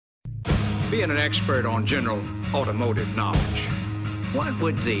Being an expert on general automotive knowledge, what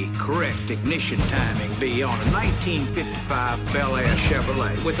would the correct ignition timing be on a 1955 Bel Air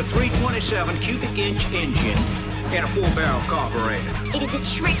Chevrolet with a 327 cubic inch engine and a 4-barrel carburetor? It is a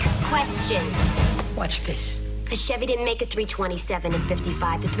trick question. What's this? Because Chevy didn't make a 327 in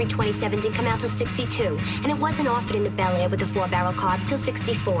 55. The 327 didn't come out till 62. And it wasn't offered in the Bel Air with a 4-barrel carb till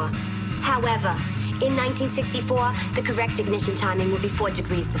 64. However, in 1964, the correct ignition timing would be 4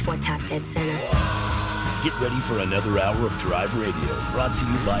 degrees before top dead center. Get ready for another hour of Drive Radio, brought to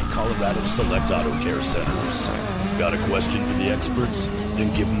you by Colorado Select Auto Care Centers. Got a question for the experts?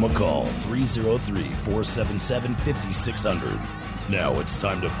 Then give them a call, 303-477-5600. Now it's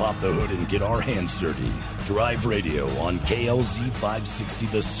time to pop the hood and get our hands dirty. Drive Radio on KLZ 560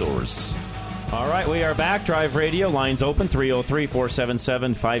 The Source. All right, we are back. Drive Radio, lines open,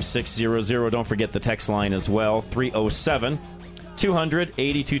 303-477-5600. Don't forget the text line as well,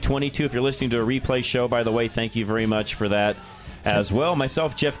 307-200-8222. If you're listening to a replay show, by the way, thank you very much for that as well.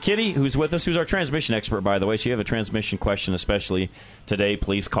 Myself, Jeff Kitty, who's with us, who's our transmission expert, by the way. So you have a transmission question, especially today,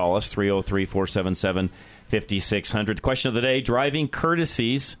 please call us, 303-477-5600. Question of the day, driving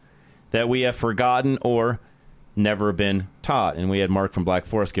courtesies that we have forgotten or never been taught. And we had Mark from Black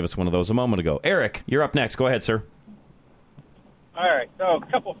Forest give us one of those a moment ago. Eric, you're up next. Go ahead, sir. All right, so a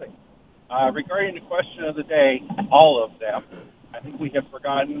couple things. Regarding the question of the day, all of them, I think we have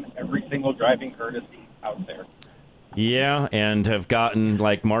forgotten every single driving courtesy out there. Yeah, and have gotten,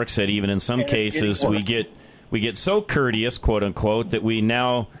 like Mark said, even in some cases, we get so courteous, quote unquote, that we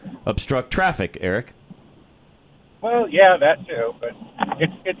now obstruct traffic. Eric. Well, yeah, that too, but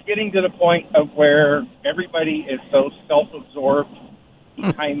it's getting to the point of where everybody is so self-absorbed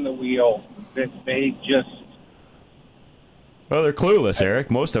behind the wheel that they just. Well, they're clueless,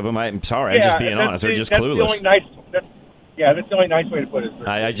 Eric. Most of them. I'm sorry, I'm just being honest. They're just clueless. That's the only nice way to put it.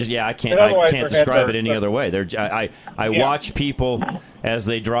 I can't describe it any other way. I watch people as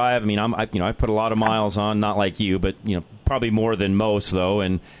they drive. I mean, I put a lot of miles on, not like you, but probably more than most though.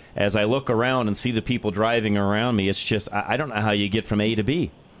 And as I look around and see the people driving around me, it's just I don't know how you get from A to B.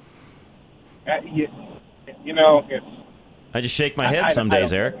 It's. I just shake my head some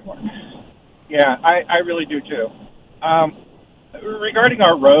days, Eric. Yeah, I really do too. Regarding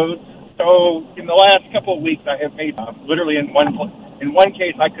our roads. So in the last couple of weeks, I have made literally in one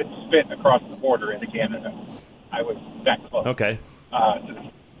case I could spit across the border into Canada. I was that close. Okay.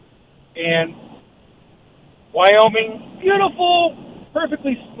 And Wyoming, beautiful,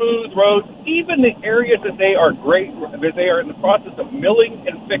 perfectly smooth roads. Even the areas that they are in the process of milling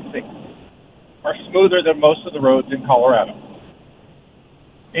and fixing, are smoother than most of the roads in Colorado.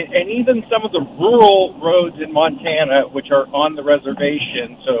 And even some of the rural roads in Montana, which are on the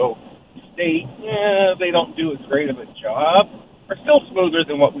reservation, so they don't do as great of a job, are still smoother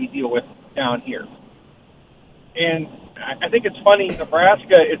than what we deal with down here. And I think it's funny,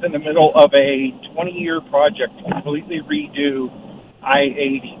 Nebraska is in the middle of a 20-year project to completely redo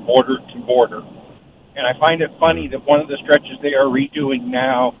I-80 border to border. And I find it funny that one of the stretches they are redoing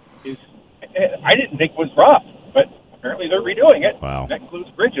now is, I didn't think was rough, but apparently they're redoing it. Wow. That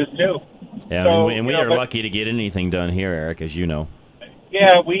includes bridges, too. Yeah, so, and we are lucky to get anything done here, Eric, as you know.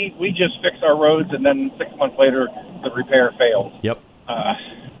 Yeah, we just fix our roads, and then 6 months later, the repair fails. Yep.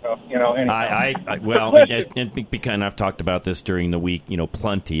 Anyway. And I've talked about this during the week,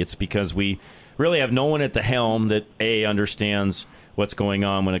 plenty. It's because we really have no one at the helm that, A, understands what's going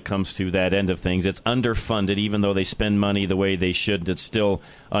on when it comes to that end of things. It's underfunded, even though they spend money the way they should. It's still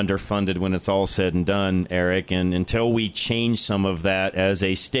underfunded when it's all said and done, Eric. And until we change some of that as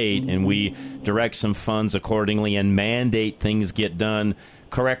a state and we direct some funds accordingly and mandate things get done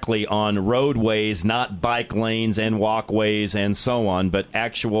correctly on roadways, not bike lanes and walkways and so on, but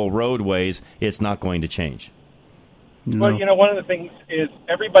actual roadways, it's not going to change. No. Well, one of the things is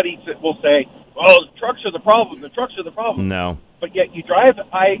everybody will say, the trucks are the problem, No. But yet you drive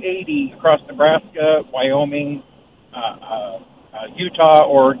I-80 across Nebraska, Wyoming, Utah,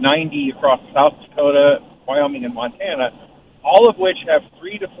 or 90 across South Dakota, Wyoming, and Montana, all of which have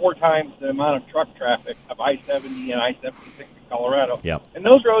 3 to 4 times the amount of truck traffic of I-70 and I-76 in Colorado. Yep. And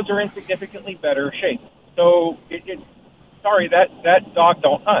those roads are in significantly better shape. So that dog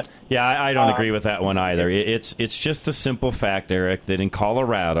don't hunt. Yeah, I don't agree with that one either. It's just a simple fact, Eric, that in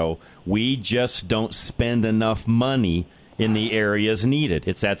Colorado, we just don't spend enough money in the areas needed.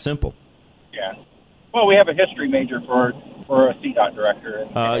 It's that simple. Yeah. Well, we have a history major for a CDOT director.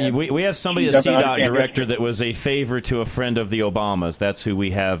 We have somebody, a CDOT director, that was a favor to a friend of the Obamas. That's who we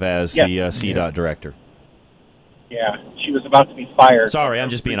have as the CDOT director. Yeah, she was about to be fired. Sorry, I'm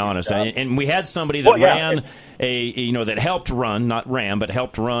just being honest. And we had somebody that ran that helped run, not ran, but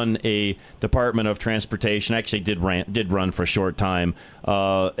helped run a Department of Transportation. Actually, did run for a short time.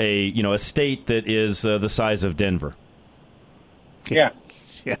 A state that is the size of Denver. Yeah.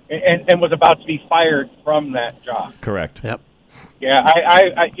 And was about to be fired from that job. Correct. Yep. Yeah,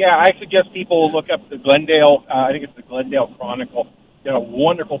 I suggest people look up the Glendale. I think it's the Glendale Chronicle. Did a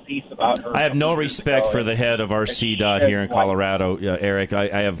wonderful piece about her. I have no respect for the head of our CDOT here in Colorado, Eric.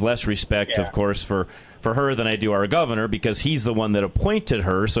 I have less respect, of course, for her than I do our governor, because he's the one that appointed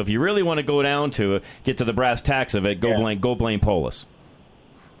her. So if you really want to go down to it, get to the brass tacks of it, go blame Polis.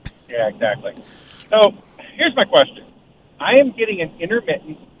 Yeah, exactly. So here's my question. I am getting an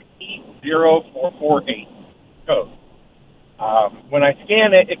intermittent E0448 code. When I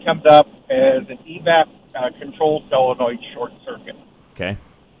scan it, it comes up as an EVAP control solenoid short circuit. Okay.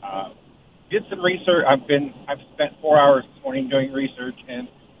 Did some research. I've spent 4 hours this morning doing research, and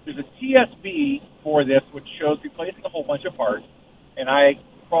there's a TSB for this, which shows replacing a whole bunch of parts. And I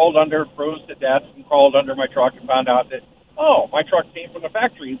crawled under, froze to death, and crawled under my truck and found out that, my truck came from the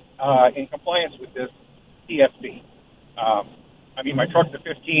factory in compliance with this TSB. My truck's a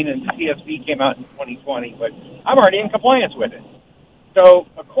 15, and the TSB came out in 2020, but I'm already in compliance with it. So,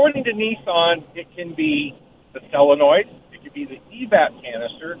 according to Nissan, it can be the solenoid, it could be the EVAP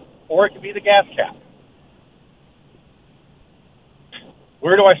canister, or it could be the gas cap.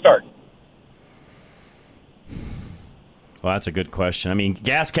 Where do I start? Well, that's a good question. I mean,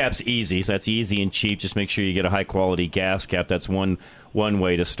 gas cap's easy, so that's easy and cheap. Just make sure you get a high-quality gas cap. That's one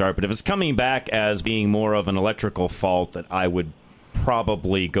way to start. But if it's coming back as being more of an electrical fault, that I would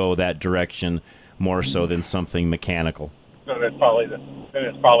probably go that direction more so than something mechanical. So it's probably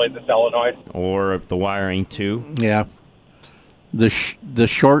the solenoid, or the wiring too. Yeah, the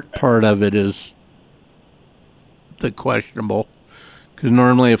short part of it is the questionable, because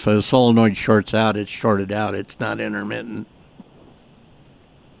normally if a solenoid shorts out, it's shorted out. It's not intermittent.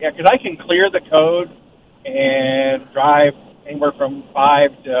 Yeah, because I can clear the code and drive anywhere from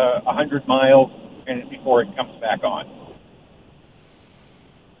 5 to 100 miles, and before it comes back on,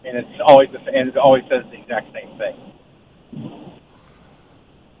 and it always says the exact same thing.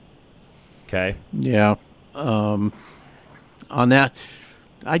 Okay. Yeah. On that,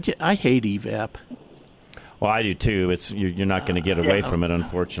 I hate EVAP. Well, I do too. You're not going to get away from it,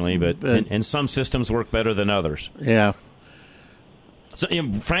 unfortunately. But and some systems work better than others. Yeah. So,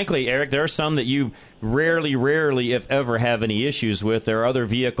 frankly, Eric, there are some that you rarely, if ever, have any issues with. There are other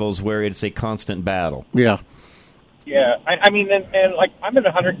vehicles where it's a constant battle. Yeah. Yeah. And like I'm at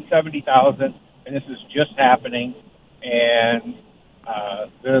 170,000, and this is just happening. And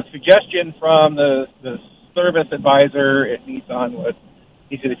the suggestion from the service advisor at Nissan was,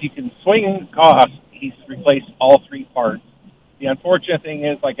 he said, if you can swing costs, he's replaced all three parts. The unfortunate thing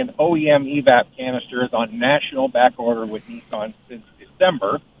is, like, an OEM EVAP canister is on national back order with Nissan since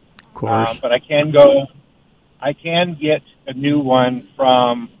December. Of course. But I can get a new one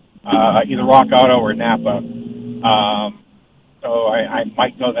from either Rock Auto or Napa. So I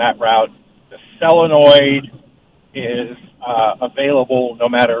might go that route. The solenoid is available no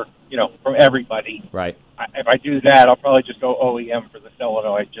matter, from everybody. Right. If I do that, I'll probably just go OEM for the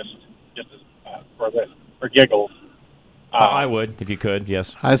solenoid, just for giggles. I would, if you could,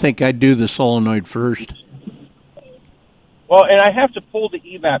 yes. I think I'd do the solenoid first. Well, and I have to pull the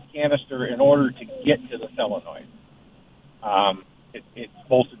EVAP canister in order to get to the solenoid. It's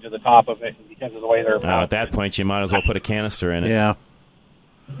bolted to the top of it because of the way they're mounted. At that point, you might as well put a canister in it. Yeah.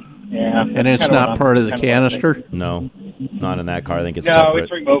 Yeah. And it's not part of the canister? No, not in that car. I think it's separate. No,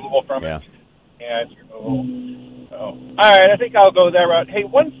 it's removable from it. Yeah, it's removable. So, all right, I think I'll go that route. Hey,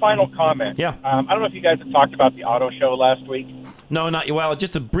 one final comment. Yeah. I don't know if you guys have talked about the auto show last week. No, not well.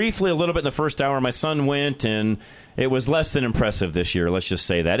 Just briefly, a little bit in the first hour. My son went, and it was less than impressive this year. Let's just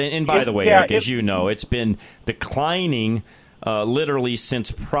say that. And by the way, Eric, as you know, it's been declining literally since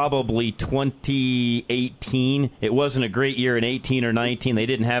probably 2018. It wasn't a great year in 18 or 19. They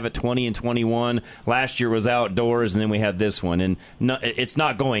didn't have it 20 and 21. Last year was outdoors, and then we had this one. And it's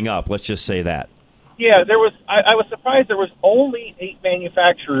not going up. Let's just say that. Yeah, there was. I was surprised there was only 8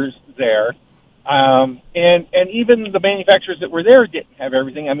 manufacturers there, and even the manufacturers that were there didn't have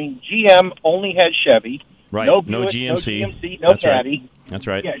everything. I mean, GM only had Chevy. Right. No GMC. No Caddy. Right. That's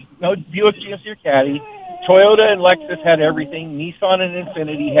right. Yeah, no Buick, GMC, or Caddy. Toyota and Lexus had everything. Nissan and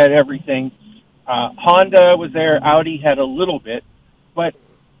Infiniti had everything. Honda was there. Audi had a little bit, but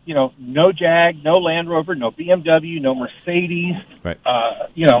no Jag, no Land Rover, no BMW, no Mercedes. Right.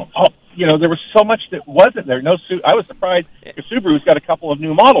 there was so much that wasn't there. I was surprised because Subaru's got a couple of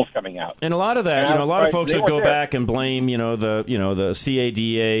new models coming out. And a lot of that, a lot of folks would go back and blame, the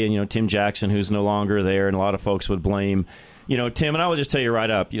CADA and Tim Jackson, who's no longer there, and a lot of folks would blame, Tim. And I will just tell you right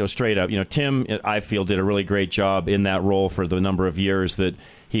up, straight up, Tim, I feel, did a really great job in that role for the number of years that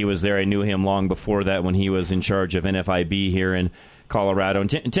he was there. I knew him long before that when he was in charge of NFIB here in Colorado. And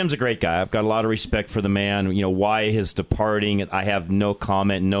Tim's a great guy. I've got a lot of respect for the man. Why his departing, I have no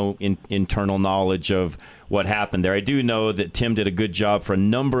comment, no internal knowledge of what happened there. I do know that Tim did a good job for a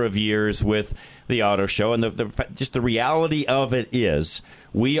number of years with the auto show, and just the reality of it is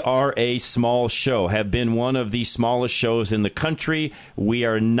we are a small show, have been one of the smallest shows in the country. We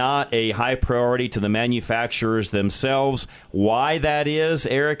are not a high priority to the manufacturers themselves. Why that is,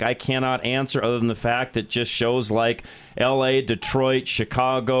 Eric, I cannot answer, other than the fact that just shows like L.A., Detroit,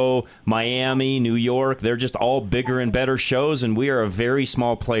 Chicago, Miami, New York, they're just all bigger and better shows, and we are a very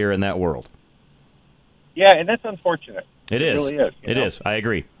small player in that world. Yeah, and that's unfortunate. It is. Really is. It is. I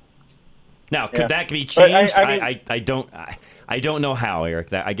agree. Now, could that be changed? I don't know how,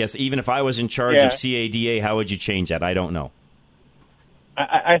 Eric. I guess even if I was in charge of CADA, how would you change that? I don't know.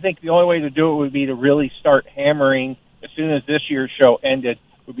 I think the only way to do it would be to really start hammering, as soon as this year's show ended,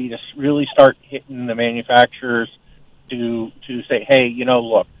 would be to really start hitting the manufacturers to say, hey,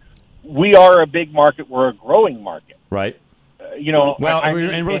 look, we are a big market. We're a growing market. Right. Well, let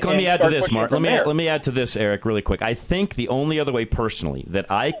me add to this, Mark. Let me add to this, Eric, really quick. I think the only other way, personally,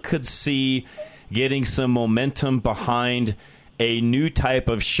 that I could see getting some momentum behind a new type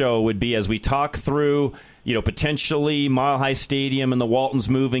of show would be as we talk through, potentially Mile High Stadium and the Waltons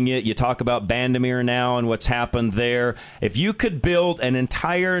moving it. You talk about Bandamere now and what's happened there. If you could build an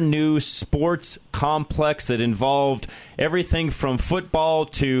entire new sports complex that involved everything from football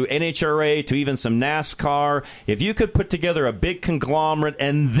to NHRA to even some NASCAR, if you could put together a big conglomerate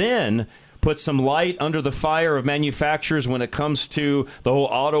and then put some light under the fire of manufacturers when it comes to the whole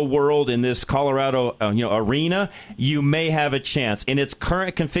auto world in this Colorado arena, you may have a chance. In its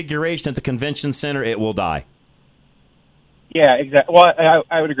current configuration at the convention center, it will die. Yeah, exactly. Well,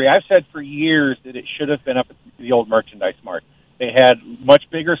 I would agree. I've said for years that it should have been up at the old Merchandise Mart. They had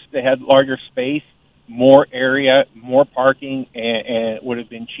they had larger space, more area, more parking, and it would have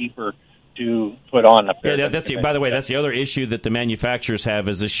been cheaper to put on up there. Yeah, by the way, that's the other issue that the manufacturers have,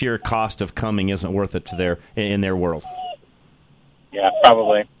 is the sheer cost of coming isn't worth it to in their world. Yeah,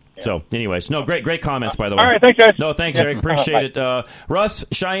 probably. Yeah. So, anyways, great comments, by the way. All right, thanks, guys. No, thanks, Eric. Appreciate it. Russ,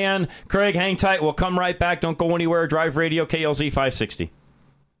 Cheyenne, Craig, hang tight. We'll come right back. Don't go anywhere. Drive Radio, KLZ 560.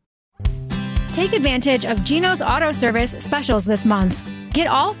 Take advantage of Gino's Auto Service specials this month. Get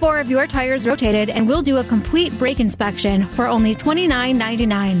all 4 of your tires rotated and we'll do a complete brake inspection for only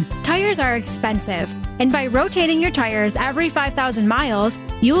 $29.99. Tires are expensive, and by rotating your tires every 5,000 miles,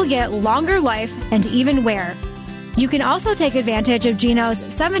 you will get longer life and even wear. You can also take advantage of Gino's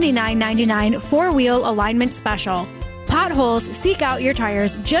 $79.99 4-wheel alignment special. Potholes seek out your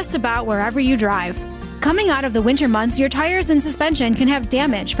tires just about wherever you drive. Coming out of the winter months, your tires and suspension can have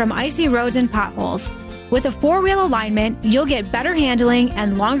damage from icy roads and potholes. With a 4-wheel alignment, you'll get better handling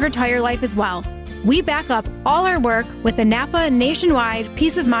and longer tire life as well. We back up all our work with the Napa nationwide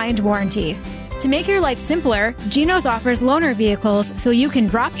Peace of Mind warranty. To make your life simpler, Gino's offers loaner vehicles so you can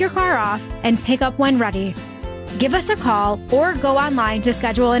drop your car off and pick up when ready. Give us a call or go online to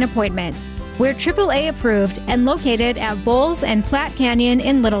schedule an appointment. We're AAA approved and located at Bowles and Platte Canyon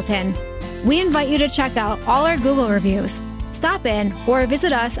in Littleton. We invite you to check out all our Google reviews. Stop in or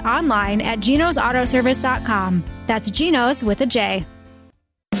visit us online at genosautoservice.com. That's Genos with a J.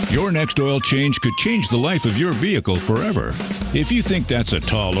 Your next oil change could change the life of your vehicle forever. If you think that's a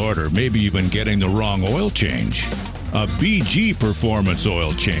tall order, maybe you've been getting the wrong oil change. A BG Performance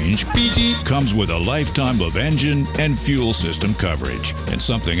oil change comes with a lifetime of engine and fuel system coverage. And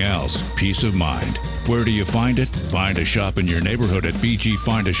something else, peace of mind. Where do you find it? Find a shop in your neighborhood at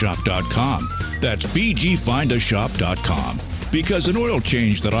bgfindashop.com. That's bgfindashop.com. Because an oil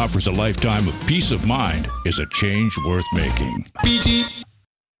change that offers a lifetime of peace of mind is a change worth making. BG.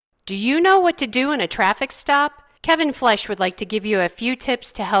 Do you know what to do in a traffic stop? Kevin Flesh would like to give you a few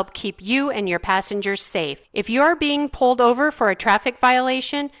tips to help keep you and your passengers safe. If you are being pulled over for a traffic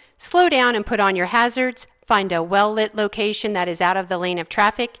violation, slow down and put on your hazards. Find a well-lit location that is out of the lane of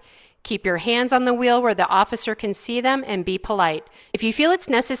traffic. Keep your hands on the wheel where the officer can see them and be polite. If you feel it's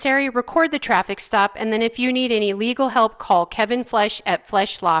necessary, record the traffic stop, and then if you need any legal help, call Kevin Flesh at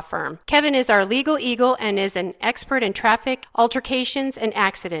Flesh Law Firm. Kevin is our legal eagle and is an expert in traffic, altercations, and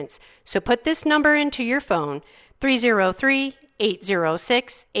accidents. So put this number into your phone, 303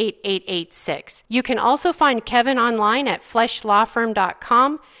 806-888-8886. You can also find Kevin online at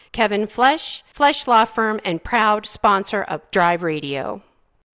fleshlawfirm.com. Kevin Flesh, Flesh Law Firm, and proud sponsor of Drive Radio.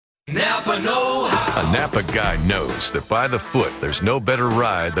 Napa know-how. A Napa guy knows that by the foot, there's no better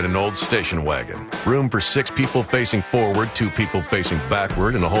ride than an old station wagon. Room for 6 people facing forward, 2 people facing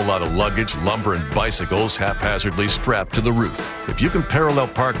backward, and a whole lot of luggage, lumber, and bicycles haphazardly strapped to the roof. If you can parallel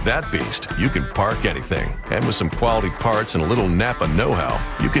park that beast, you can park anything. And with some quality parts and a little Napa know-how,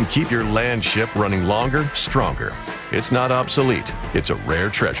 you can keep your land ship running longer, stronger. It's not obsolete. It's a rare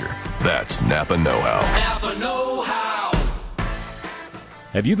treasure. That's Napa know-how. Napa know-how.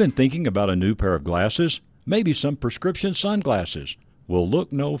 Have you been thinking about a new pair of glasses? Maybe some prescription sunglasses? Well,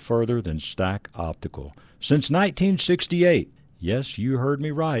 look no further than Stack Optical. Since 1968, yes, you heard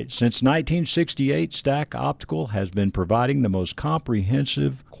me right, since 1968, Stack Optical has been providing the most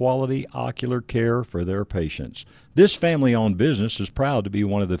comprehensive quality ocular care for their patients. This family-owned business is proud to be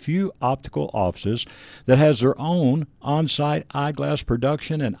one of the few optical offices that has their own on-site eyeglass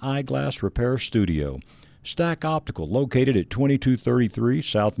production and eyeglass repair studio. Stack Optical, located at 2233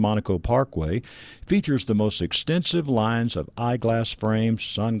 South Monaco Parkway, features the most extensive lines of eyeglass frames,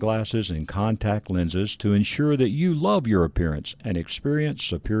 sunglasses, and contact lenses to ensure that you love your appearance and experience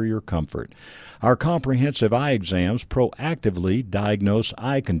superior comfort. Our comprehensive eye exams proactively diagnose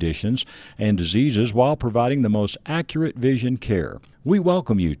eye conditions and diseases while providing the most accurate vision care. We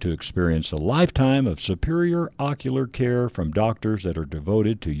welcome you to experience a lifetime of superior ocular care from doctors that are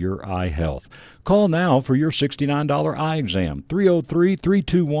devoted to your eye health. Call now for your $69 eye exam,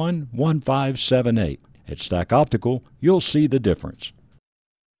 303-321-1578. At Stack Optical, you'll see the difference.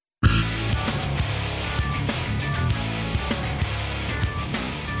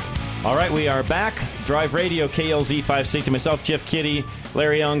 All right, we are back. Drive Radio, KLZ 560. Myself, Jeff Kitty,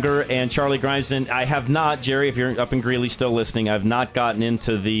 Larry Unger, and Charlie Grimeston. I have not, Jerry, if you're up in Greeley still listening, I've not gotten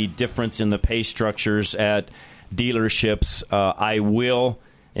into the difference in the pay structures at dealerships. I will,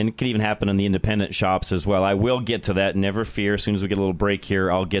 and it could even happen in the independent shops as well. I will get to that. Never fear. As soon as we get a little break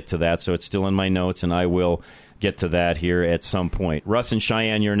here, I'll get to that. So it's still in my notes, and I will get to that here at some point. Russ and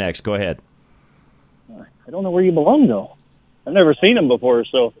Cheyenne, you're next. Go ahead. I don't know where you belong, though. I've never seen him before,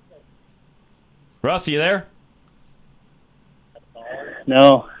 so... Russ, you there?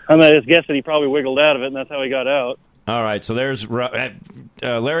 No. I'm just guessing he probably wiggled out of it, and that's how he got out. All right, so there's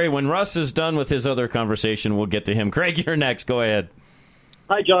Larry. When Russ is done with his other conversation, we'll get to him. Craig, you're next. Go ahead.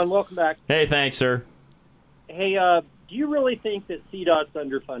 Hi, John. Welcome back. Hey, thanks, sir. Hey, do you really think that CDOT's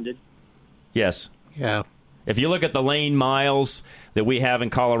underfunded? Yes. Yeah. If you look at the lane miles that we have in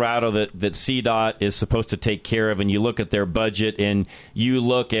Colorado that CDOT is supposed to take care of, and you look at their budget, and you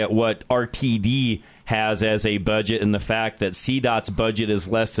look at what RTD has as a budget, and the fact that CDOT's budget is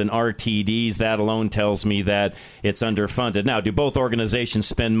less than RTD's, that alone tells me that it's underfunded. Now, do both organizations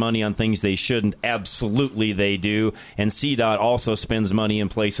spend money on things they shouldn't? Absolutely they do, and CDOT also spends money in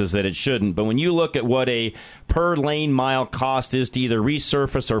places that it shouldn't. But when you look at what a per lane mile cost is to either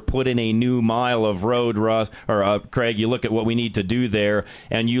resurface or put in a new mile of road, Craig, you look at what we need to do there,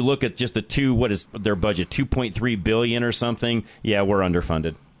 and you look at just the two, what is their budget, $2.3 billion or something? Yeah, we're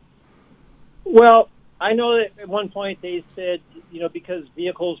underfunded. Well, I know that at one point they said, because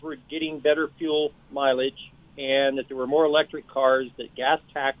vehicles were getting better fuel mileage and that there were more electric cars, that gas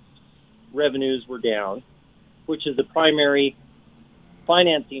tax revenues were down, which is the primary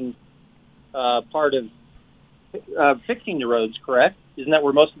financing part of fixing the roads, correct? Isn't that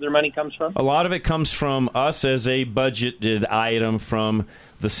where most of their money comes from? A lot of it comes from us as a budgeted item from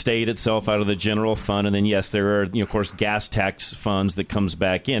the state itself out of the general fund, and then yes, there are of course gas tax funds that comes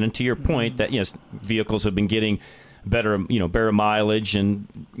back in. And to your point, that yes, vehicles have been getting better mileage, and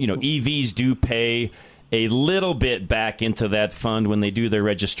EVs do pay a little bit back into that fund when they do their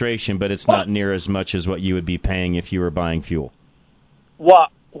registration, but it's not near as much as what you would be paying if you were buying fuel. Well,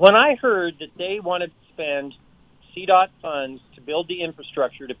 when I heard that they wanted to spend CDOT funds to build the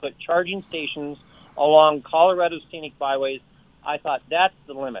infrastructure to put charging stations along Colorado's scenic byways, I thought that's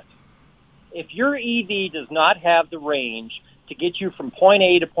the limit. If your EV does not have the range to get you from point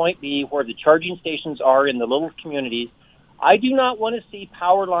A to point B where the charging stations are in the little communities, I do not want to see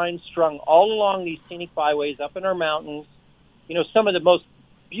power lines strung all along these scenic byways up in our mountains. Some of the most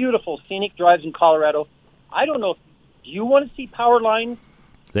beautiful scenic drives in Colorado. I don't know. Do you want to see power lines?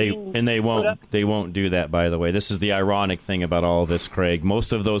 They won't do that, by the way. This is the ironic thing about all this, Craig.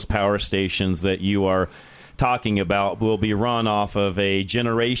 Most of those power stations that you are talking about will be run off of a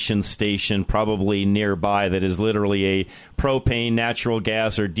generation station probably nearby that is literally a propane, natural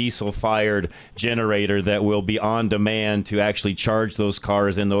gas, or diesel-fired generator that will be on demand to actually charge those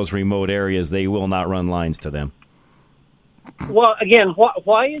cars in those remote areas. They will not run lines to them. Well, again,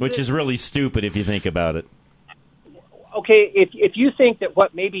 why is Which is really stupid if you think about it. Okay, if you think that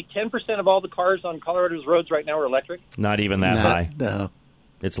maybe 10% of all the cars on Colorado's roads right now are electric? Not even that high. No.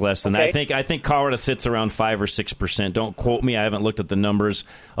 It's less than that. I think Colorado sits around 5 or 6%. Don't quote me. I haven't looked at the numbers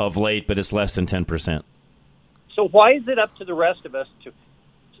of late, but it's less than 10%. So why is it up to the rest of us to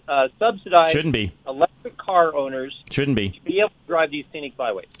subsidize Shouldn't be. electric car owners Shouldn't be. to be able to drive these scenic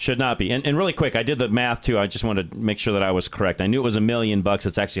byways? Should not be. And really quick, I did the math, too. I just wanted to make sure that I was correct. I knew it was $1 million.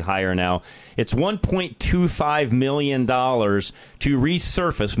 It's actually higher now. It's $1.25 million to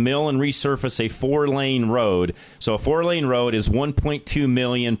mill and resurface a 4-lane road. So a 4-lane road is $1.2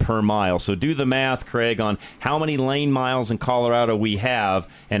 million per mile. So do the math, Craig, on how many lane miles in Colorado we have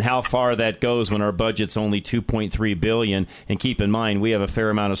and how far that goes when our budget's only $2.3 billion. And keep in mind, we have a fair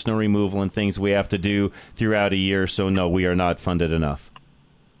amount of snow removal and things we have to do throughout a year. So no, we are not funded enough.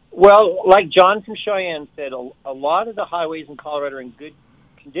 Well, like John from Cheyenne said, a lot of the highways in Colorado are in good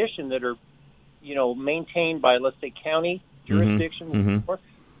condition that are, maintained by, let's say, county jurisdictions.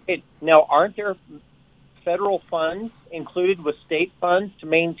 Mm-hmm. Now, aren't there federal funds included with state funds to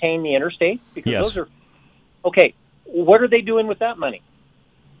maintain the interstate? Because yes. Those are okay. What are they doing with that money?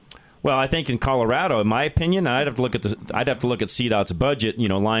 Well, I think in Colorado, in my opinion, I'd have to look at CDOT's budget,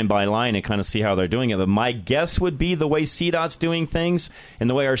 line by line, and kind of see how they're doing it. But my guess would be the way CDOT's doing things and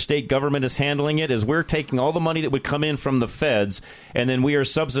the way our state government is handling it is we're taking all the money that would come in from the feds, and then we are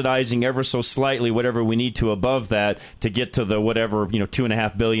subsidizing ever so slightly whatever we need to above that to get to the whatever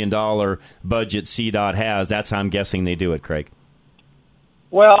 $2.5 billion budget CDOT has. That's how I'm guessing they do it, Craig.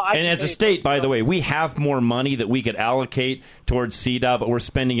 Well, and as a state, by the way, we have more money that we could allocate towards CDOT, but we're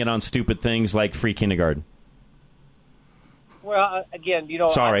spending it on stupid things like free kindergarten. Well, again,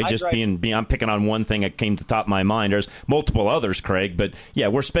 Sorry, I'm picking on one thing that came to the top of my mind. There's multiple others, Craig, but yeah,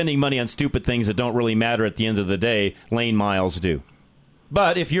 we're spending money on stupid things that don't really matter at the end of the day. Lane miles do.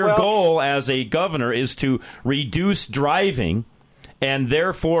 But if your goal as a governor is to reduce driving and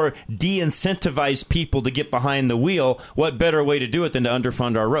therefore de-incentivize people to get behind the wheel, what better way to do it than to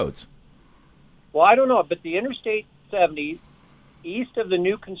underfund our roads? Well, I don't know, but the Interstate 70, east of the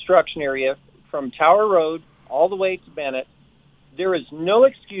new construction area, from Tower Road all the way to Bennett, there is no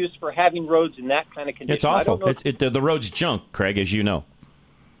excuse for having roads in that kind of condition. It's awful. The road's junk, Craig, as you know.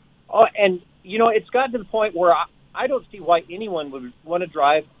 Oh, and, it's gotten to the point where I don't see why anyone would want to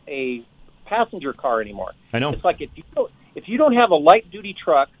drive a passenger car anymore. I know. It's like if you don't have a light-duty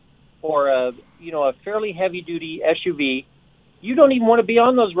truck or a fairly heavy-duty SUV, you don't even want to be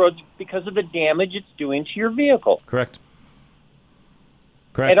on those roads because of the damage it's doing to your vehicle. Correct.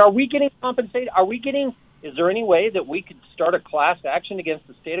 And are we getting compensated? Is there any way that we could start a class action against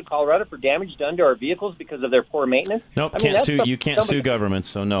the state of Colorado for damage done to our vehicles because of their poor maintenance? Nope, you can't sue governments,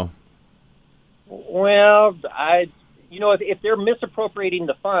 so no. Well, if they're misappropriating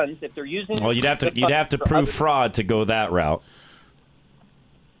the funds, if they're using you'd have to prove fraud to go that route.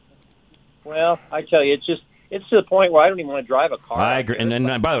 Well, I tell you, it's to the point where I don't even want to drive a car. I agree, and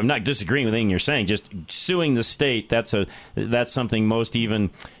by the way, I'm not disagreeing with anything you're saying. Just suing the state, that's something most even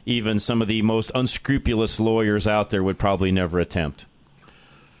some of the most unscrupulous lawyers out there would probably never attempt.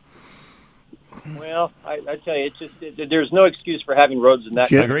 Well, I tell you, there's no excuse for having roads in that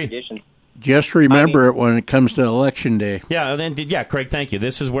kind of condition. Just remember it when it comes to Election Day. Yeah, Craig, thank you.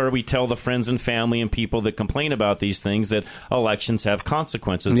 This is where we tell the friends and family and people that complain about these things that elections have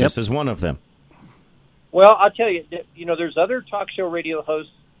consequences. Yep. This is one of them. Well, I'll tell you, there's other talk show radio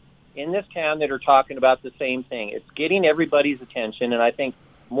hosts in this town that are talking about the same thing. It's getting everybody's attention, and I think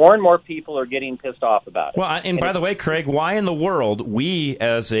more and more people are getting pissed off about it. Well, and by the way, Craig, why in the world we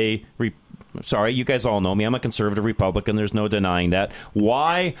as sorry, you guys all know me. I'm a conservative Republican. There's no denying that.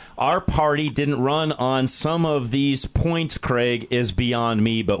 Why our party didn't run on some of these points, Craig, is beyond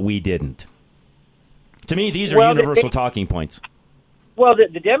me, but we didn't. To me, these are universal talking points. Well,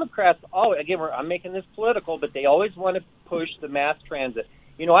 the Democrats, I'm making this political, but they always want to push the mass transit.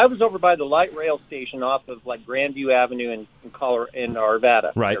 I was over by the light rail station off of like Grandview Avenue in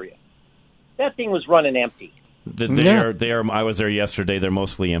Arvada area. That thing was running empty. They are. I was there yesterday. They're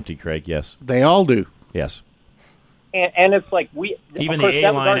mostly empty, Craig. Yes, they all do. Yes, and it's like even the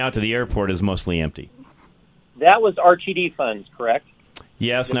A line out to the airport is mostly empty. That was RTD funds, correct?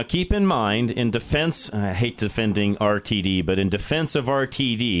 Yes. Now, keep in mind, in defense, I hate defending RTD, but in defense of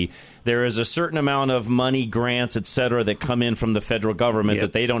RTD, there is a certain amount of money, grants, et cetera, that come in from the federal government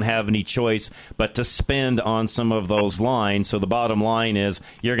that they don't have any choice but to spend on some of those lines. So the bottom line is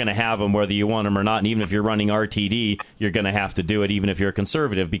you're going to have them whether you want them or not. And even if you're running RTD, you're going to have to do it, even if you're a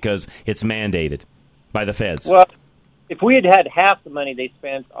conservative, because it's mandated by the feds. Well, if we had half the money they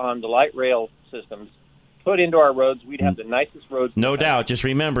spent on the light rail systems, put into our roads, we'd have the nicest roads. No doubt. Just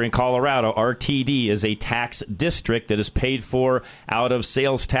remember, in Colorado, RTD is a tax district that is paid for out of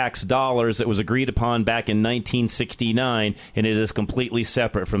sales tax dollars that was agreed upon back in 1969, and it is completely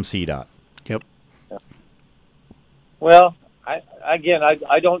separate from CDOT. Yep. Well,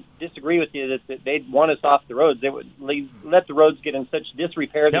 I don't disagree with you that they'd want us off the roads. They would let the roads get in such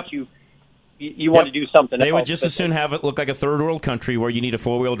disrepair that you want to do something else. They would just as soon have it look like a third world country where you need a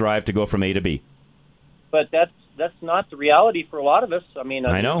four-wheel drive to go from A to B. But that's not the reality for a lot of us. I mean,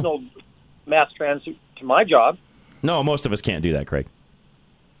 I know. There's no mass transit to my job. No, most of us can't do that, Craig.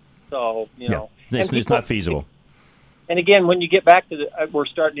 So, It's not feasible. And again, when you get back to we're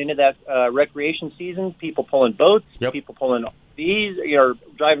starting into that recreation season, people pulling boats, people pulling RVs,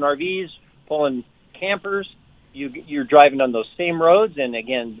 driving RVs, pulling campers. You're driving on those same roads, and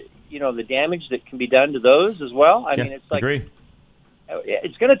again, the damage that can be done to those as well. I mean, it's like agree.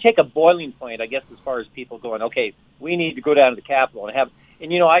 It's going to take a boiling point, I guess, as far as people going, okay, we need to go down to the Capitol and have.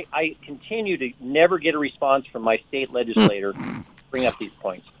 And I continue to never get a response from my state legislator to bring up these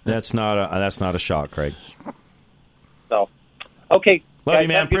points. That's not a shock, Craig. So, okay. Love guys, you,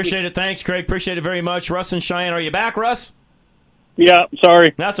 man. Appreciate it. Thanks, Craig. Appreciate it very much. Russ and Cheyenne, are you back, Russ? Yeah,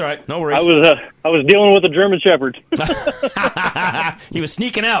 sorry. That's all right. No worries. I was dealing with a German Shepherd. He was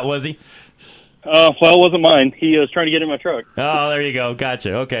sneaking out, was he? Well, it wasn't mine. He was trying to get in my truck. Oh, there you go.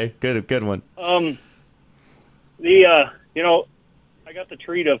 Gotcha. Okay, good one. I got the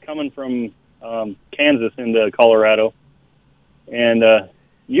treat of coming from Kansas into Colorado, and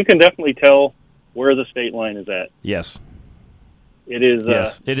you can definitely tell where the state line is at. Yes. It is.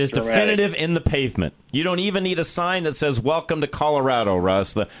 Yes, it is dramatic. definitive in the pavement. You don't even need a sign that says "Welcome to Colorado,"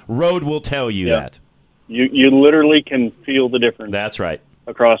 Russ. The road will tell you that. You literally can feel the difference. That's right.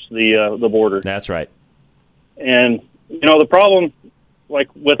 Across the border. That's right. And the problem, like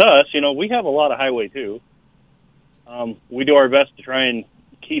with us, we have a lot of highway too. We do our best to try and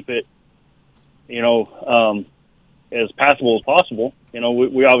keep it, as passable as possible.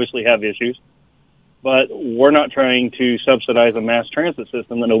 We obviously have issues. But we're not trying to subsidize a mass transit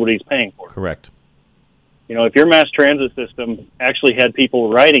system that nobody's paying for. Correct. If your mass transit system actually had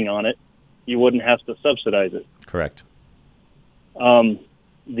people riding on it, you wouldn't have to subsidize it. Correct.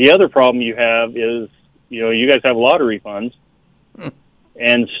 The other problem you have is, you guys have lottery funds.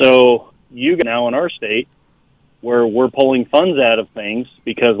 And so you now in our state, where we're pulling funds out of things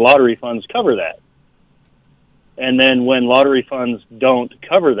because lottery funds cover that. And then when lottery funds don't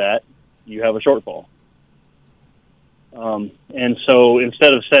cover that, you have a shortfall. And so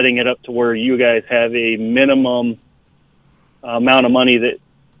instead of setting it up to where you guys have a minimum amount of money that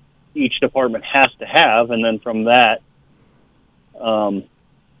each department has to have, and then from that,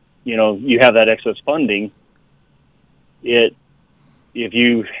 you have that excess funding, if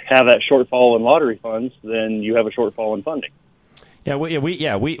you have that shortfall in lottery funds, then you have a shortfall in funding. Yeah,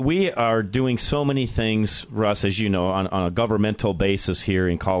 we are doing so many things, Russ, as you know, on a governmental basis here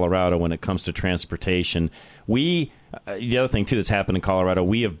in Colorado when it comes to transportation. The other thing, too, that's happened in Colorado,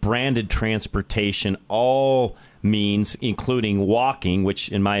 we have branded transportation all means, including walking, which,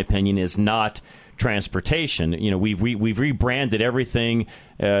 in my opinion, is not transportation. We've rebranded everything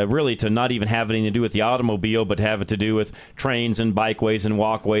really to not even have anything to do with the automobile, but have it to do with trains and bikeways and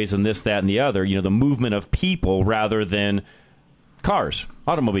walkways and this, that, and the other. The movement of people rather than cars,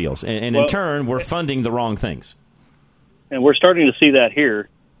 automobiles. And in turn, we're funding the wrong things. And we're starting to see that here.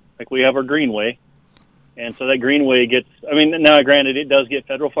 Like we have our Greenway. And so that Greenway gets, now granted, it does get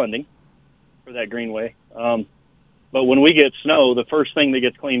federal funding for that Greenway. But when we get snow, the first thing that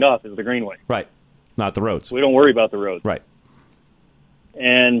gets cleaned off is the Greenway. Right. Not the roads. We don't worry about the roads. Right.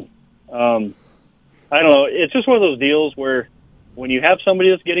 And I don't know. It's just one of those deals where when you have somebody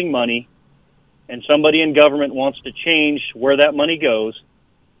that's getting money and somebody in government wants to change where that money goes,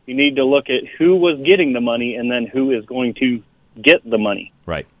 you need to look at who was getting the money and then who is going to get the money.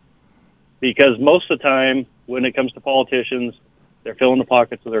 Right. Because most of the time, when it comes to politicians, they're filling the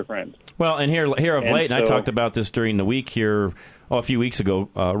pockets of their friends. Well, and here of late, and I talked about this during the week here, a few weeks ago,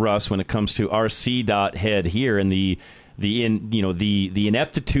 Russ, when it comes to our CDOT head here and the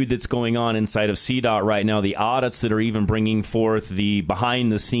ineptitude that's going on inside of CDOT right now, the audits that are even bringing forth the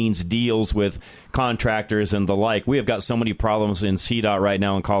behind-the-scenes deals with contractors and the like. We have got so many problems in CDOT right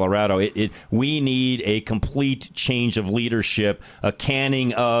now in Colorado. We need a complete change of leadership, a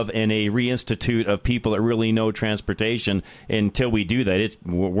canning of and a reinstitute of people that really know transportation. Until we do that,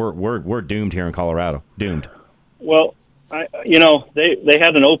 we're doomed here in Colorado. Doomed. Well, they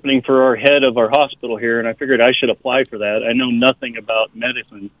had an opening for our head of our hospital here, and I figured I should apply for that. I know nothing about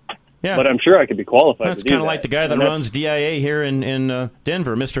medicine, but I'm sure I could be qualified. That's kind of like the guy that runs DIA here in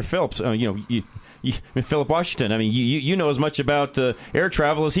Denver, Mr. Phillips. Philip Washington, I mean, you know as much about air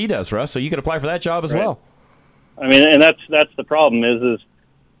travel as he does, Russ, so you could apply for that job as well. I mean, and that's the problem is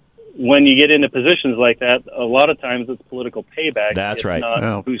when you get into positions like that, a lot of times it's political payback. That's right.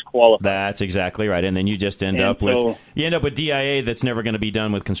 Not who's qualified. That's exactly right. And then you just end up with DIA that's never going to be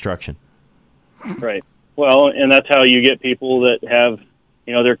done with construction. Right. Well, and that's how you get people that have,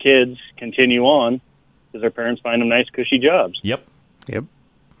 their kids continue on because their parents find them nice, cushy jobs. Yep.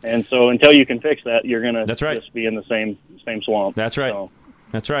 And so until you can fix that, you're going to That's right. just be in the same swamp. That's right. So.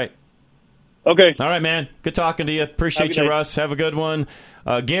 That's right. Okay. All right, man. Good talking to you. Appreciate you, Russ. Have a good one.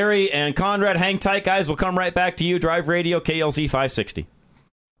 Gary and Conrad, hang tight, guys. We'll come right back to you. Drive Radio, KLZ 560.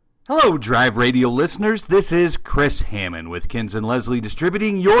 Hello, Drive Radio listeners. This is Chris Hammond with Kins and Leslie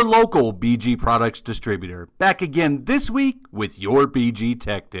Distributing, your local BG Products distributor. Back again this week with your BG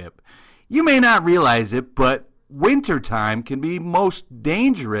Tech Tip. You may not realize it, but wintertime can be most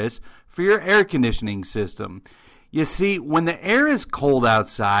dangerous for your air conditioning system. You see, when the air is cold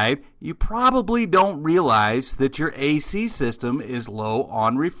outside, you probably don't realize that your AC system is low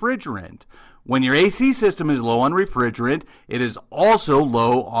on refrigerant. When your AC system is low on refrigerant, it is also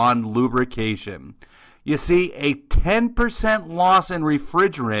low on lubrication. You see, a 10% loss in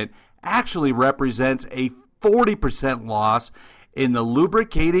refrigerant actually represents a 40% loss in the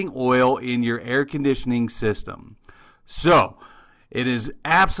lubricating oil in your air conditioning system. So, it is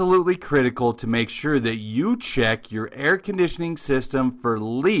absolutely critical to make sure that you check your air conditioning system for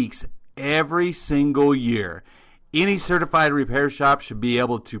leaks every single year. Any certified repair shop should be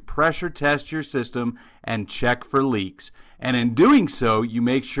able to pressure test your system and check for leaks. And in doing so, you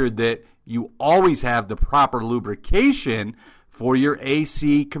make sure that you always have the proper lubrication for your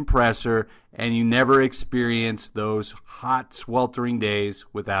AC compressor and you never experience those hot, sweltering days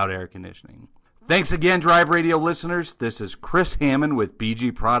without air conditioning. Thanks again, Drive Radio listeners. This is Chris Hammond with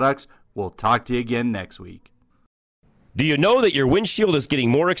BG Products. We'll talk to you again next week. Do you know that your windshield is getting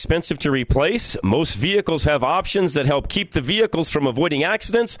more expensive to replace? Most vehicles have options that help keep the vehicles from avoiding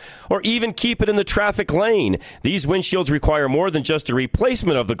accidents or even keep it in the traffic lane. These windshields require more than just a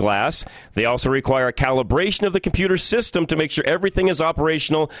replacement of the glass. They also require a calibration of the computer system to make sure everything is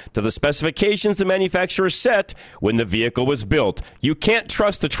operational to the specifications the manufacturer set when the vehicle was built. You can't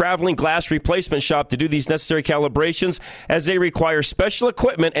trust the traveling glass replacement shop to do these necessary calibrations as they require special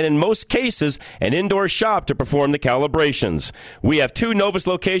equipment and in most cases an indoor shop to perform the calibration. We have 2 Novus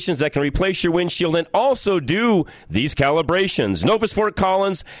locations that can replace your windshield and also do these calibrations. Novus Fort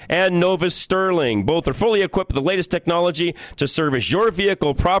Collins and Novus Sterling. Both are fully equipped with the latest technology to service your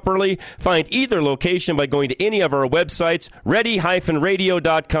vehicle properly. Find either location by going to any of our websites,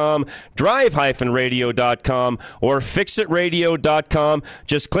 ready-radio.com, drive-radio.com, or fixitradio.com.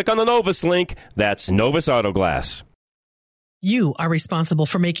 Just click on the Novus link. That's Novus Auto Glass. You are responsible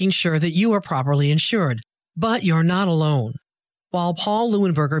for making sure that you are properly insured. But you're not alone. While Paul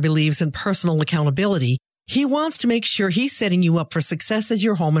Leuenberger believes in personal accountability, he wants to make sure he's setting you up for success as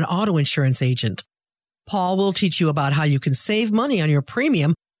your home and auto insurance agent. Paul will teach you about how you can save money on your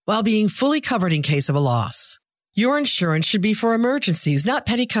premium while being fully covered in case of a loss. Your insurance should be for emergencies, not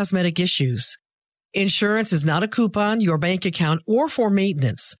petty cosmetic issues. Insurance is not a coupon, your bank account, or for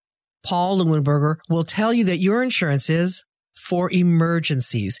maintenance. Paul Leuenberger will tell you that your insurance is for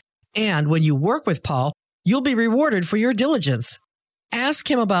emergencies. And when you work with Paul, you'll be rewarded for your diligence.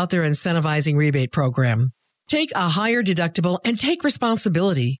 Ask him about their incentivizing rebate program. Take a higher deductible and take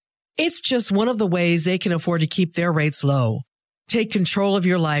responsibility. It's just one of the ways they can afford to keep their rates low. Take control of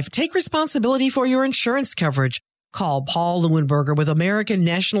your life. Take responsibility for your insurance coverage. Call Paul Leuenberger with American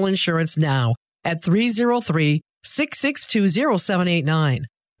National Insurance now at 303-662-0789.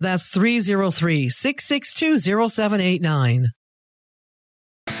 That's 303-662-0789.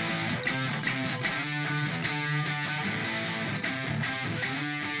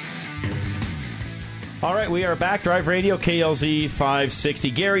 All right, we are back. Drive Radio, KLZ 560.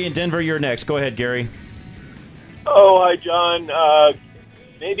 Gary in Denver, you're next. Go ahead, Gary. Oh, hi, John.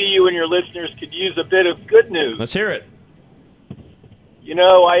 Maybe you and your listeners could use a bit of good news. Let's hear it. You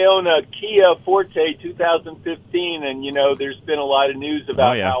know, I own a Kia Forte 2015, and, there's been a lot of news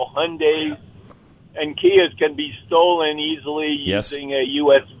about how Hyundais and Kias can be stolen easily using a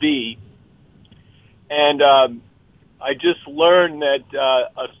USB. And I just learned that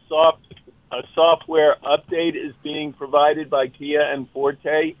a software update is being provided by Kia and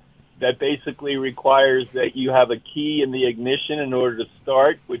Forte that basically requires that you have a key in the ignition in order to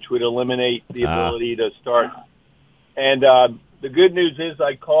start, which would eliminate the ability to start. And the good news is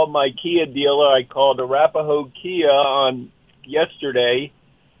I called my Kia dealer. I called Arapahoe Kia on yesterday,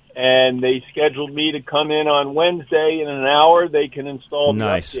 and they scheduled me to come in on Wednesday. In an hour, they can install the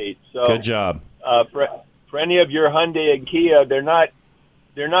update. So, good job. For any of your Hyundai and Kia, they're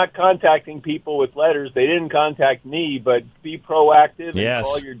not contacting people with letters. They didn't contact me, but be proactive and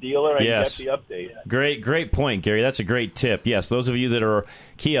call your dealer and get the update. Great point, Gary. That's a great tip. Yes, those of you that are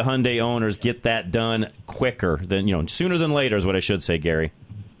Kia Hyundai owners, get that done quicker than sooner than later is what I should say, Gary.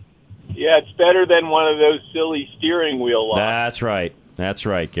 Yeah, it's better than one of those silly steering wheel locks. That's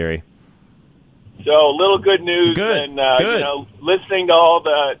right, Gary. So, little good news, good. And listening to all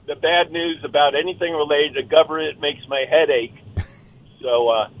the bad news about anything related to government makes my head ache.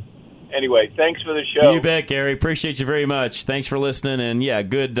 So, anyway, thanks for the show. You bet, Gary. Appreciate you very much. Thanks for listening, and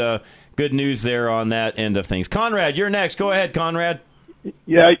good news there on that end of things. Conrad, you're next. Go ahead, Conrad.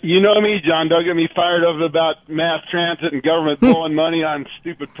 Yeah, you know me, John. Don't get me fired up about mass transit and government pulling money on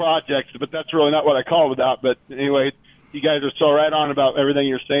stupid projects, but that's really not what I called about. But anyway, you guys are so right on about everything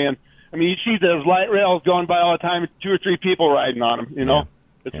you're saying. I mean, you see those light rails going by all the time, 2 or 3 people riding on them,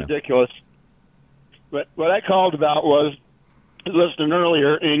 It's ridiculous. But what I called about was listening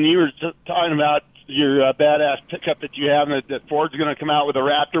earlier, and you were talking about your badass pickup that you have, and that Ford's going to come out with a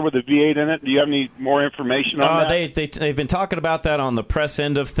Raptor with a V8 in it. Do you have any more information on that? They've been talking about that on the press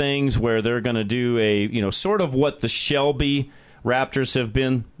end of things, where they're going to do a sort of what the Shelby Raptors have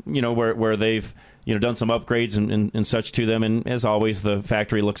been, where they've done some upgrades and such to them. And as always, the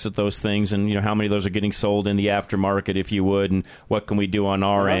factory looks at those things and how many of those are getting sold in the aftermarket, if you would, and what can we do on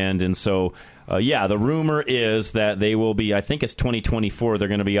our end. And so the rumor is that they will be, I think it's 2024, they're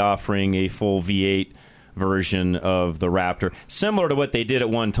going to be offering a full V8 version of the Raptor, similar to what they did at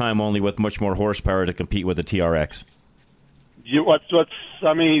one time, only with much more horsepower to compete with the TRX. What's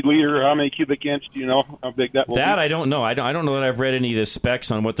how many liter, how many cubic inch, do you know how big that will be? I don't know. I don't know that I've read any of the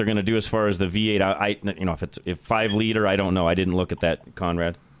specs on what they're going to do as far as the V8. If 5 liter, I don't know. I didn't look at that,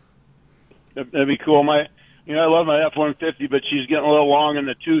 Conrad. That'd be cool. I love my F-150, but she's getting a little long in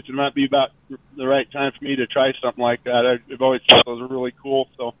the tooth. It might be about the right time for me to try something like that. I've always thought those are really cool.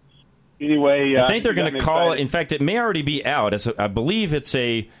 So anyway, I think they're going to call it. In fact, it may already be out. I believe it's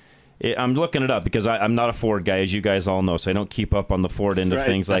I'm looking it up because I'm not a Ford guy, as you guys all know, so I don't keep up on the Ford end of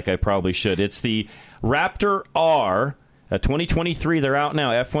things like I probably should. It's the Raptor R, 2023. They're out now.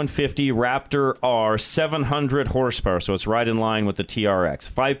 F-150 Raptor R, 700 horsepower, so it's right in line with the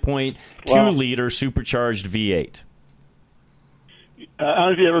TRX. 5.2 liter supercharged V8. I don't